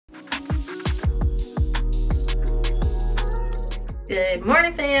Good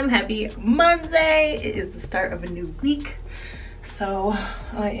morning, fam. Happy Monday. It is the start of a new week. So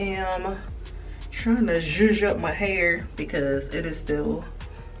I am trying to zhuzh up my hair because it is still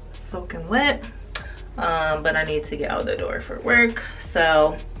soaking wet. But I need to get out the door for work.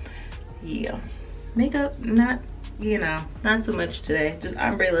 So yeah, makeup, not too much today. Just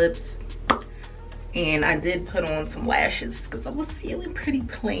ombre lips. And I did put on some lashes because I was feeling pretty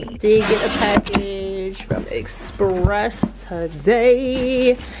plain. Did get a package from Express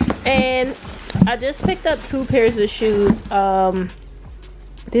today. And I just picked up 2 pairs of shoes.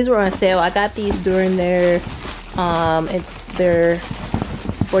 These were on sale. I got these during their it's their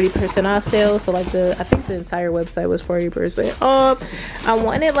 40% off sale. So like I think the entire website was 40% off. I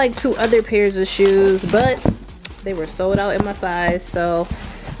wanted like 2 other pairs of shoes, but they were sold out in my size. So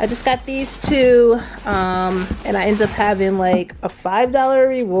I just got these 2, and I ended up having like a $5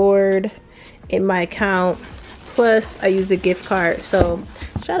 reward in my account, plus I used a gift card. So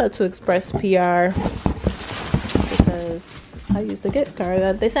shout out to Express PR because I used a gift card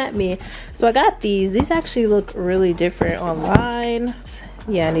that they sent me. So I got these actually look really different online.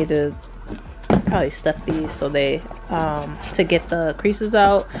 Yeah, I need to probably stuff these so they to get the creases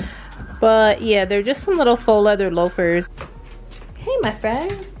out. But yeah, they're just some little faux leather loafers. Hey my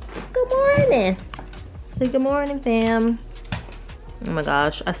friend, good morning. Say good morning, fam. Oh my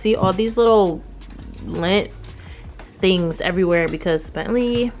gosh, I see all these little lint things everywhere because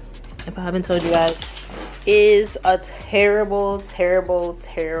Bentley, if I haven't told you guys, is a terrible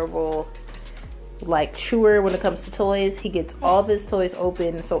like chewer when it comes to toys. He gets all of his toys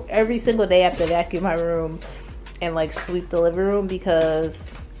open, so every single day I have to vacuum my room and like sweep the living room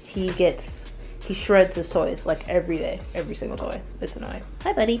because he shreds his toys like every day, every single toy. It's annoying.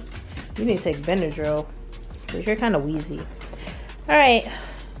 Hi buddy, you need to take Benadryl because you're kind of wheezy. All right,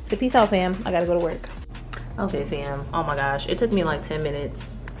 so peace out, fam. I gotta go to work. Okay, fam. Oh my gosh, it took me like 10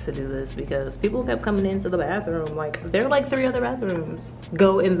 minutes to do this because people kept coming into the bathroom. Like there are like 3 other bathrooms.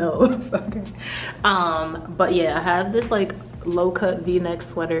 Go in those. Okay. But yeah, I have this like low cut v-neck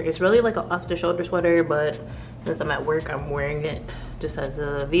sweater. It's really like an off the shoulder sweater, but since I'm at work, I'm wearing it just as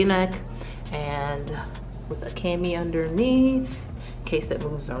a v-neck and with a cami underneath in case that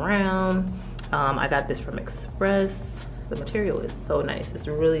moves around. I got this from Express. The material is so nice. It's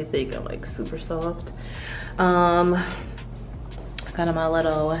really thick and like super soft. Kind of my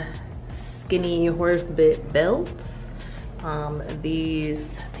little skinny horse bit belts.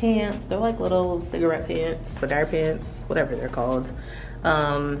 These pants, they're like little cigarette pants, cigar pants, whatever they're called.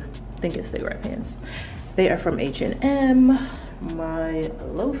 I think it's cigarette pants. They are from H&M. My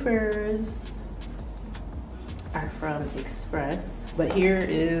loafers are from Express. But here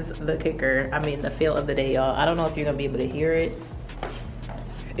is the kicker. I mean, the fail of the day, y'all. I don't know if you're gonna be able to hear it.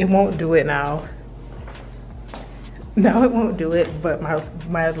 It won't do it now. Now it won't do it, but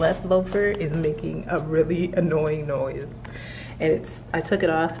my left loafer is making a really annoying noise. And I took it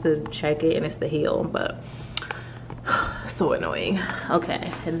off to check it and it's the heel, but so annoying.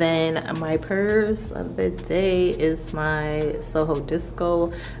 Okay, and then my purse of the day is my Soho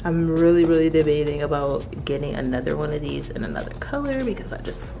Disco. I'm really debating about getting another one of these in another color because I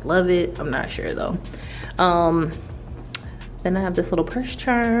just love it. I'm not sure though. Then I have this little purse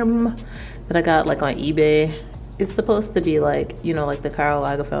charm that I got like on eBay. It's supposed to be like, you know, like the Karl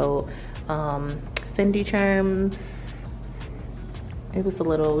Lagerfeld Fendi charms. It was a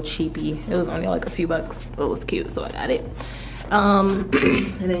little cheapy. It was only like a few bucks, but it was cute, so I got it. And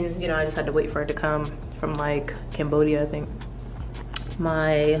then, you know, I just had to wait for it to come from like Cambodia, I think.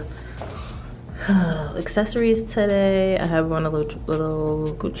 My accessories today, I have one of the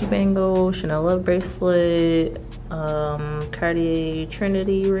little Gucci bangle, Chanel love bracelet, Cartier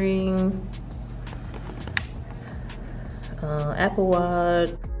Trinity ring, Apple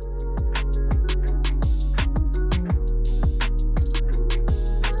Watch.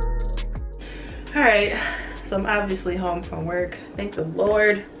 All right, so I'm obviously home from work, thank the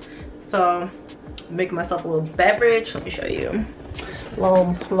Lord. So I'm making myself a little beverage. Let me show you.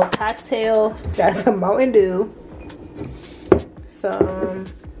 Little cocktail. Got some Mountain Dew, some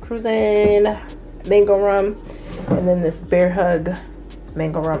Cruisin' mango rum, and then this Bear Hug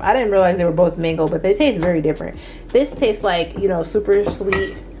mango rum. I didn't realize they were both mango, but they taste very different. This tastes like, you know, super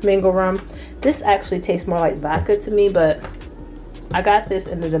sweet mango rum. This actually tastes more like vodka to me, but I got this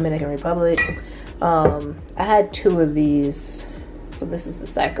in the Dominican Republic. I had 2 of these, so this is the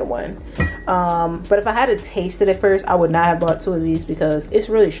second one. But if I had to taste it at first, I would not have bought 2 of these because it's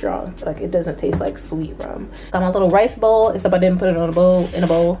really strong. Like, it doesn't taste like sweet rum. Got my little rice bowl, except I didn't put it on a bowl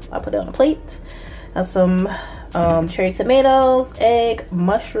I put it on a plate. Got some cherry tomatoes, egg,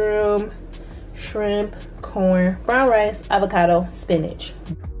 mushroom, shrimp, corn, brown rice, avocado, spinach.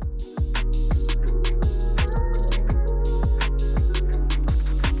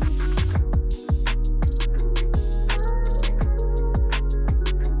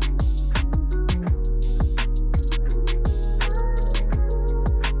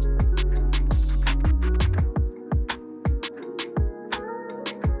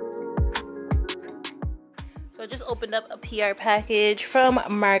 So I just opened up a PR package from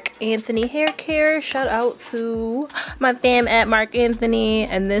Mark Anthony Hair Care. Shout out to my fam at Mark Anthony.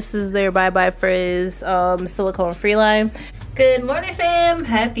 And this is their Bye Bye Frizz silicone free line. Good morning, fam.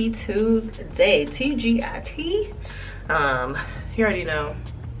 Happy Tuesday. TGIT. You already know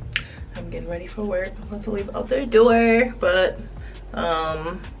I'm getting ready for work. I'm about to leave out the door, but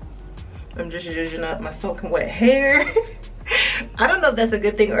I'm just zhuzhing up my soaking wet hair. I don't know if that's a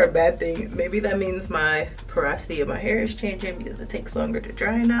good thing or a bad thing. Maybe that means my porosity of my hair is changing because it takes longer to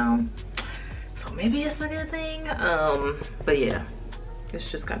dry now. So maybe it's a good thing. But yeah,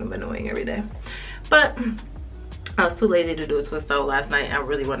 it's just kind of annoying every day. But I was too lazy to do a twist out last night. I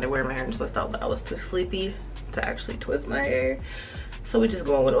really wanted to wear my hair in twist out, but I was too sleepy to actually twist my hair. So we're just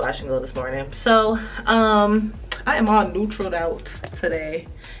going with a wash and go this morning. So I am all neutraled out today,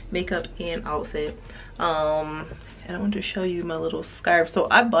 makeup and outfit. And I want to show you my little scarf. So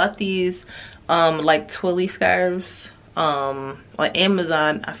I bought these like twilly scarves on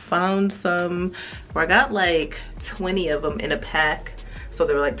Amazon. I found some where I got like 20 of them in a pack, so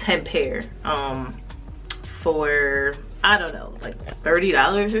they were like 10 pair for, I don't know, like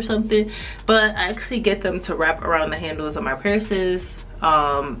 $30 or something. But I actually get them to wrap around the handles of my purses.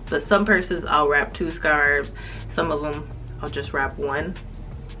 But some purses I'll wrap 2 scarves, some of them I'll just wrap 1.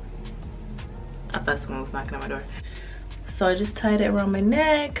 I thought someone was knocking on my door. So I just tied it around my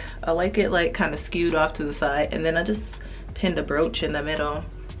neck. I like it like kind of skewed off to the side, and then I just pinned a brooch in the middle.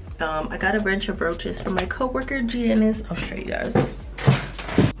 I got a bunch of brooches from my coworker Janice. I'll show you guys.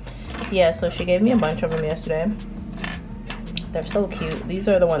 Yeah, so she gave me a bunch of them yesterday. They're so cute. These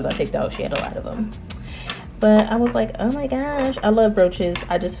are the ones I picked out. She had a lot of them. But I was like, oh my gosh, I love brooches.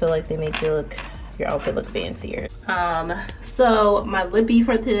 I just feel like they make your outfit look fancier. So my lippy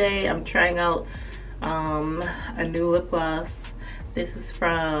for today, I'm trying out a new lip gloss. This is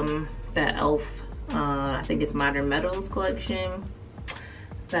from the e.l.f. I think it's Modern Metals collection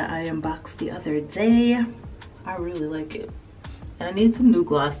that I unboxed the other day. I really like it. And I need some new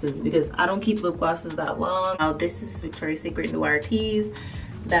glosses because I don't keep lip glosses that long. Now this is Victoria's Secret New RTs.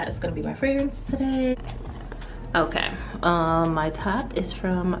 That is gonna be my fragrance today. Okay, my top is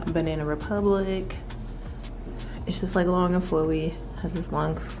from Banana Republic. It's just like long and flowy, has this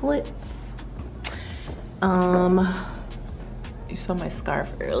long slits. You saw my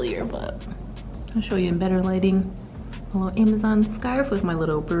scarf earlier, but I'll show you in better lighting. A little Amazon scarf with my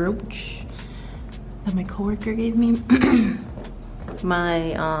little brooch that my coworker gave me.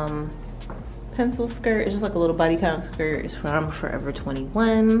 My pencil skirt is just like a little body count skirt. It's from Forever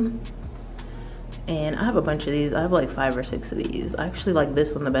 21. And I have a bunch of these. I have like 5 or 6 of these. I actually like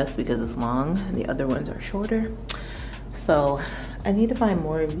this one the best because it's long and the other ones are shorter. So I need to find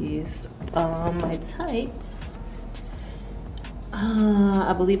more of these. My tights,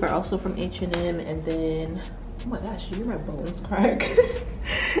 I believe are also from H&M, and then, oh my gosh, you hear my bones crack.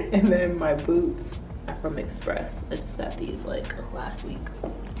 And then my boots are from Express. I just got these like last week.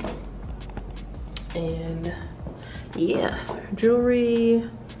 And yeah, jewelry,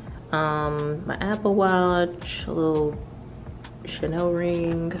 my Apple Watch, a little Chanel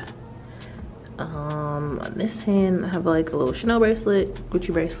ring. On this hand I have like a little Chanel bracelet,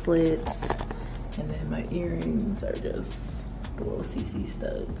 Gucci bracelet, and then my earrings are just the little CC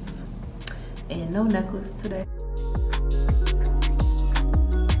studs. And no necklace today.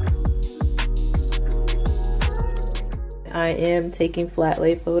 I am taking flat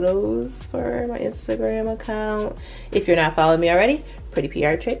lay photos for my Instagram account. If you're not following me already,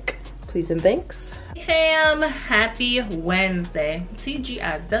 PrettyPRChick, please and thanks. Hey fam, happy Wednesday.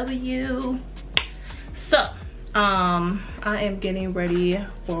 TGIW. So, I am getting ready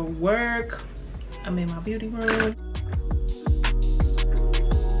for work. I'm in my beauty room.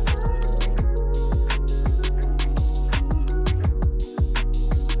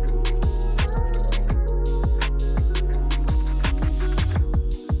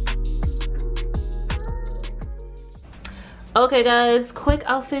 Okay guys, quick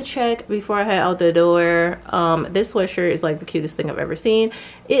outfit check before I head out the door. This sweatshirt is like the cutest thing I've ever seen.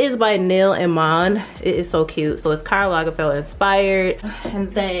 It is by Nil Mon. It is so cute. So it's Karl Lagerfeld inspired.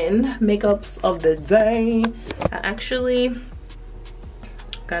 And then makeups of the day. I actually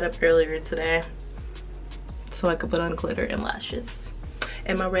got up earlier today so I could put on glitter and lashes.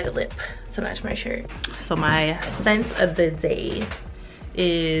 and my red lip to match my shirt. So my scent of the day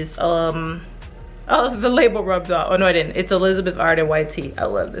is oh, the label rubbed off. Oh no, I didn't. It's Elizabeth Arden white tea. I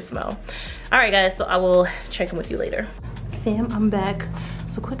love this smell. All right guys, so I will check in with you later. Fam, I'm back.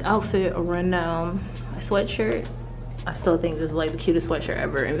 So quick outfit rundown. My sweatshirt, I still think this is like the cutest sweatshirt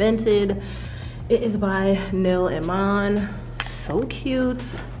ever invented. It is by Nil Mon. So cute.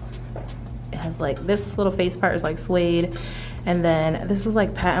 It has like this little face part is like suede, and then this is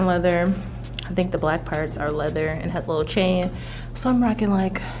like patent leather. I think the black parts are leather and has a little chain. So I'm rocking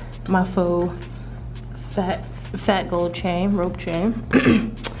like my faux fat gold chain, rope chain.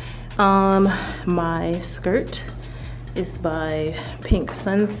 My skirt is by Pink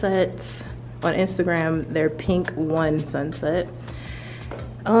Sunset. On Instagram, they're Pink One Sunset.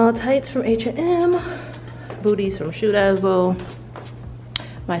 Tights from H&M, booties from Shoe Dazzle,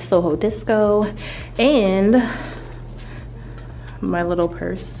 my Soho Disco, and my little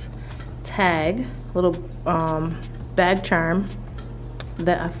purse tag, little bag charm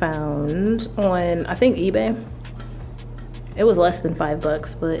that I found on, I think, eBay. It was less than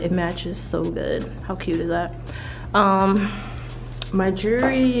 $5, but it matches so good. How cute is that? My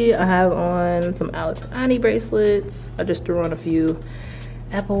jewelry, I have on some Alex Ani bracelets. I just threw on a few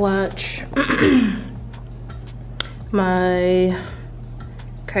Apple Watch. My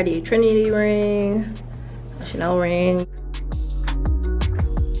Cartier Trinity ring, a Chanel ring.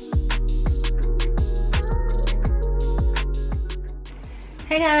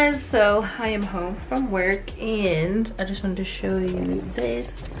 Hey guys, so I am home from work and I just wanted to show you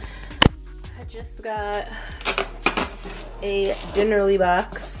this. I just got a Dinnerly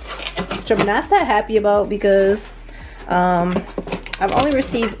box, which I'm not that happy about because I've only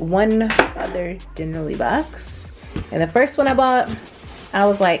received one other Dinnerly box, and the first one I bought, I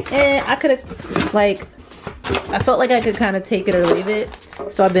was like, I could have, like, I felt like I could kind of take it or leave it,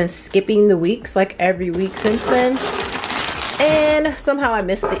 so I've been skipping the weeks, like every week since then, and somehow I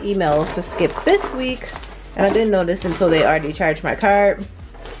missed the email to skip this week, and I didn't notice until they already charged my card,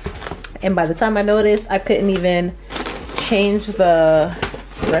 and by the time I noticed, I couldn't even change the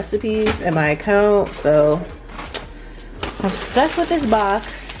recipes in my account, so I'm stuck with this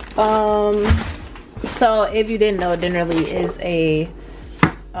box. So if you didn't know, Dinnerly is a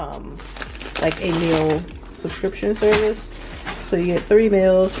like a meal subscription service, so you get 3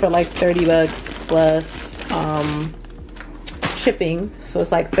 meals for like $30 plus shipping, so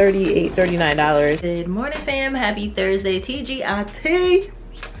it's like $39. Good morning fam, happy Thursday, TGIT.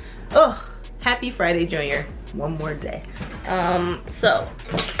 Oh, happy Friday Junior, one more day. So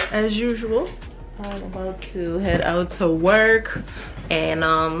as usual, I'm about to head out to work, and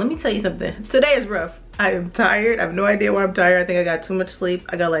let me tell you something. Today is rough. I am tired. I have no idea why I'm tired. I think I got too much sleep.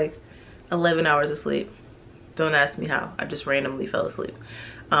 I got like 11 hours of sleep. Don't ask me how. I just randomly fell asleep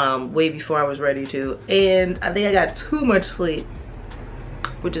way before I was ready to, and I think I got too much sleep,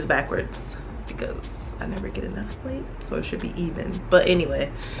 which is backwards because I never get enough sleep, so it should be even. But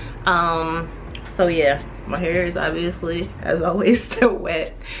anyway, so yeah, my hair is obviously, as always, still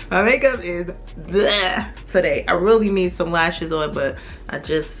wet. My makeup is bleh today. I really need some lashes on, but I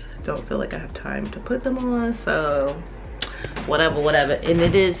just don't feel like I have time to put them on, so whatever. And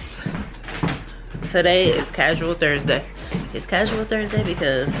it is, today is Casual Thursday. It's Casual Thursday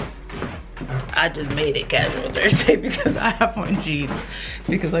because I just made it Casual Thursday because I have on jeans,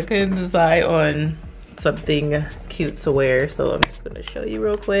 because I couldn't decide on something cute to wear. So I'm just gonna show you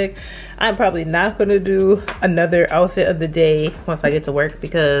real quick. I'm probably not gonna do another outfit of the day once I get to work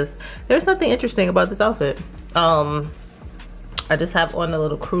because there's nothing interesting about this outfit. I just have on a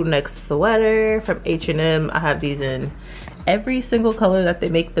little crew neck sweater from H&M. I have these in every single color that they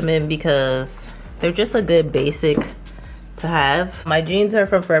make them in because they're just a good basic to have. My jeans are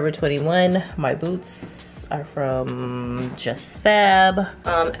from Forever 21. My boots are from Just Fab.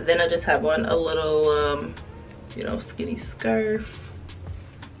 Then I just have on a little, you know, skinny scarf.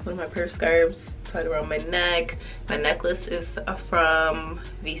 One of my purse scarves tied around my neck. My necklace is from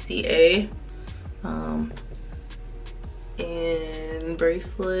VCA. And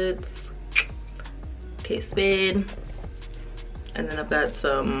bracelets, Kate Spade. And then I've got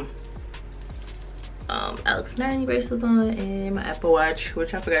some Alex Ani bracelets on, and my Apple Watch,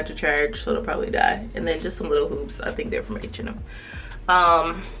 which I forgot to charge, so it'll probably die. And then just some little hoops. I think they're from H&M.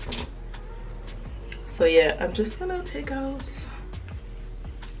 So yeah, I'm just gonna take out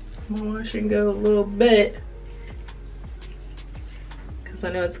my wash and go a little bit because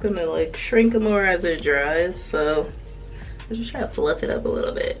I know it's gonna like shrink more as it dries. So I just try to fluff it up a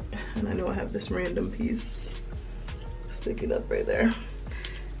little bit. And I know I have this random piece sticking up right there.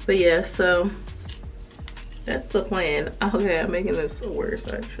 But yeah, so That's the plan. Okay, I'm making this worse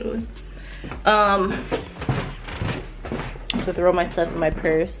actually. To throw my stuff in my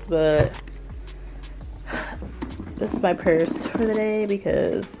purse, but this is my purse for the day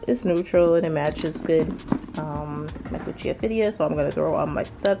because it's neutral and it matches good. My Gucci Affidia, so I'm gonna throw all my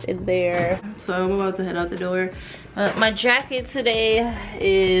stuff in there. So I'm about to head out the door. My jacket today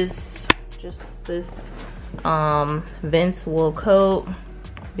is just this Vince wool coat.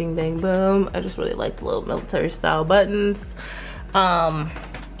 Bing bang boom. I just really like the little military style buttons.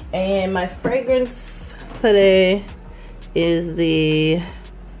 And my fragrance today is the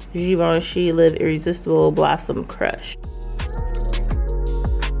Givenchy Live Irresistible Blossom Crush.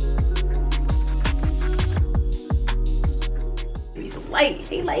 He's light.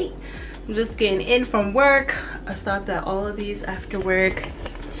 Hey, light. I'm just getting in from work. I stopped at all of these after work.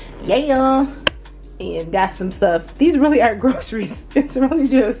 Yeah. And got some stuff. These really aren't groceries. It's really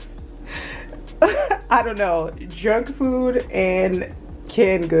just, I don't know, junk food and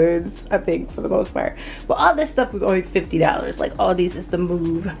canned goods, I think, for the most part. But all this stuff was only $50. Like, all these is the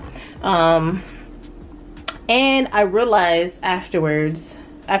move. And I realized afterwards,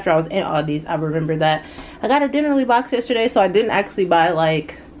 after I was in all these, I remembered that I got a Dinnerly box yesterday, so I didn't actually buy,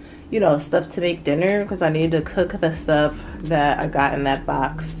 like, you know, stuff to make dinner because I needed to cook the stuff that I got in that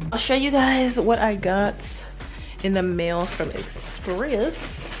box. I'll show you guys what I got in the mail from Express.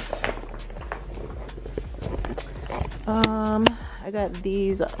 I got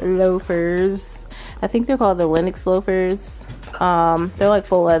these loafers. I think they're called the Lynx loafers. They're like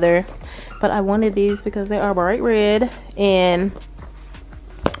full leather, but I wanted these because they are bright red, and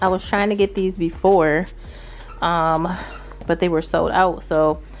I was trying to get these before, but they were sold out,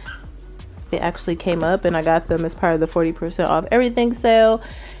 so they actually came up and I got them as part of the 40% off everything sale.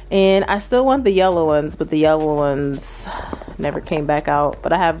 And I still want the yellow ones, but the yellow ones never came back out.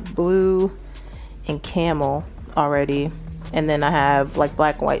 But I have blue and camel already, and then I have like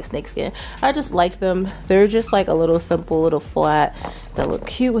black and white snakeskin. I just like them. They're just like a little simple, little flat that look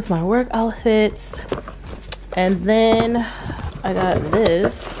cute with my work outfits. And then I got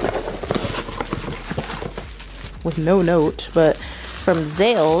this with no note, but from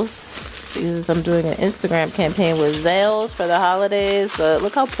Zales, because I'm doing an Instagram campaign with Zales for the holidays. But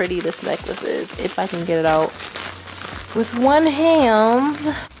look how pretty this necklace is, if I can get it out with one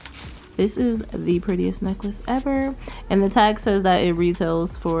hand. This is the prettiest necklace ever, and the tag says that it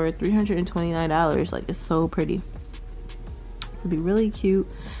retails for $329. Like, it's so pretty. This would be really cute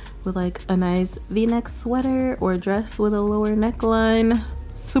with like a nice v-neck sweater or dress with a lower neckline.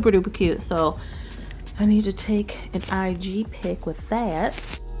 Super duper cute. So I need to take an IG pic with that.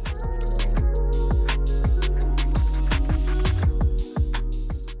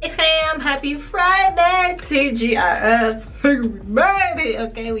 Hey fam, happy Friday, TGIF. We made it.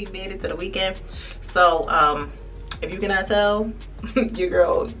 Okay, we made it to the weekend. So if you cannot tell, your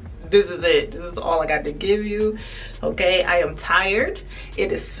girl, this is it. This is all I got to give you. Okay, I am tired.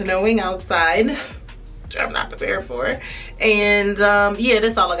 It is snowing outside, which I'm not prepared for. And yeah,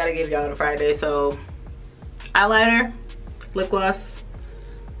 that's all I gotta give y'all on a Friday. So eyeliner, lip gloss,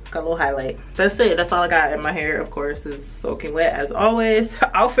 got a little highlight. That's it. That's all I got. And my hair, of course, is soaking wet as always.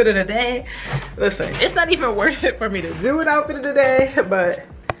 Outfit of the day. Listen, it's not even worth it for me to do an outfit of the day, but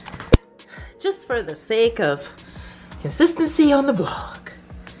just for the sake of consistency on the vlog,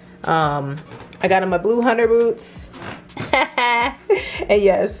 I got on my blue hunter boots. And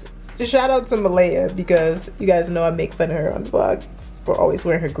yes, shout out to Malaya, because you guys know I make fun of her on the vlog for always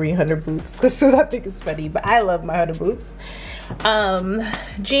wearing her green hunter boots, because I think it's funny, but I love my hunter boots.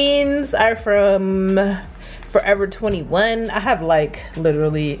 Jeans are from Forever 21. I have like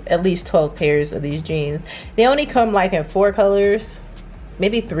literally at least 12 pairs of these jeans. They only come like in 4 colors,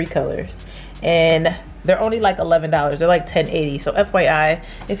 maybe 3 colors, and they're only like $11. They're like $10.80. So FYI,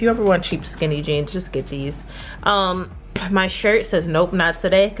 if you ever want cheap skinny jeans, just get these. My shirt says nope, not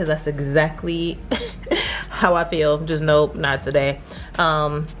today, because that's exactly how I feel. Just nope, not today.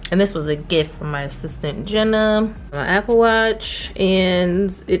 And this was a gift from my assistant Jenna. My Apple Watch,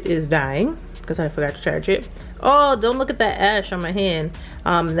 and it is dying because I forgot to charge it. Oh, don't look at that ash on my hand.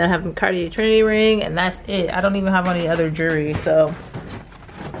 Then I have the Cartier Trinity ring, and that's it. I don't even have any other jewelry, so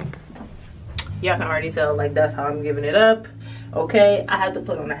y'all can already tell, like, that's how I'm giving it up. Okay, I had to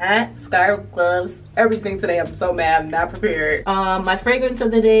put on a hat, scarf, gloves, everything today. I'm so mad, I'm not prepared. My fragrance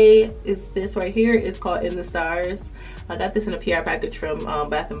of the day is this right here. It's called In the Stars. I got this in a PR package from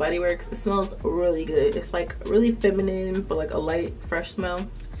Bath & Body Works. It smells really good. It's like really feminine, but like a light, fresh smell.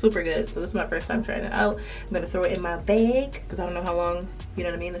 Super good. So this is my first time trying it out. I'm gonna throw it in my bag because I don't know how long, you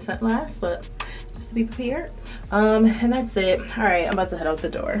know what I mean, the scent lasts, but just to be prepared. And that's it. All right, I'm about to head out the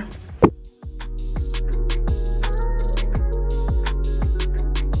door.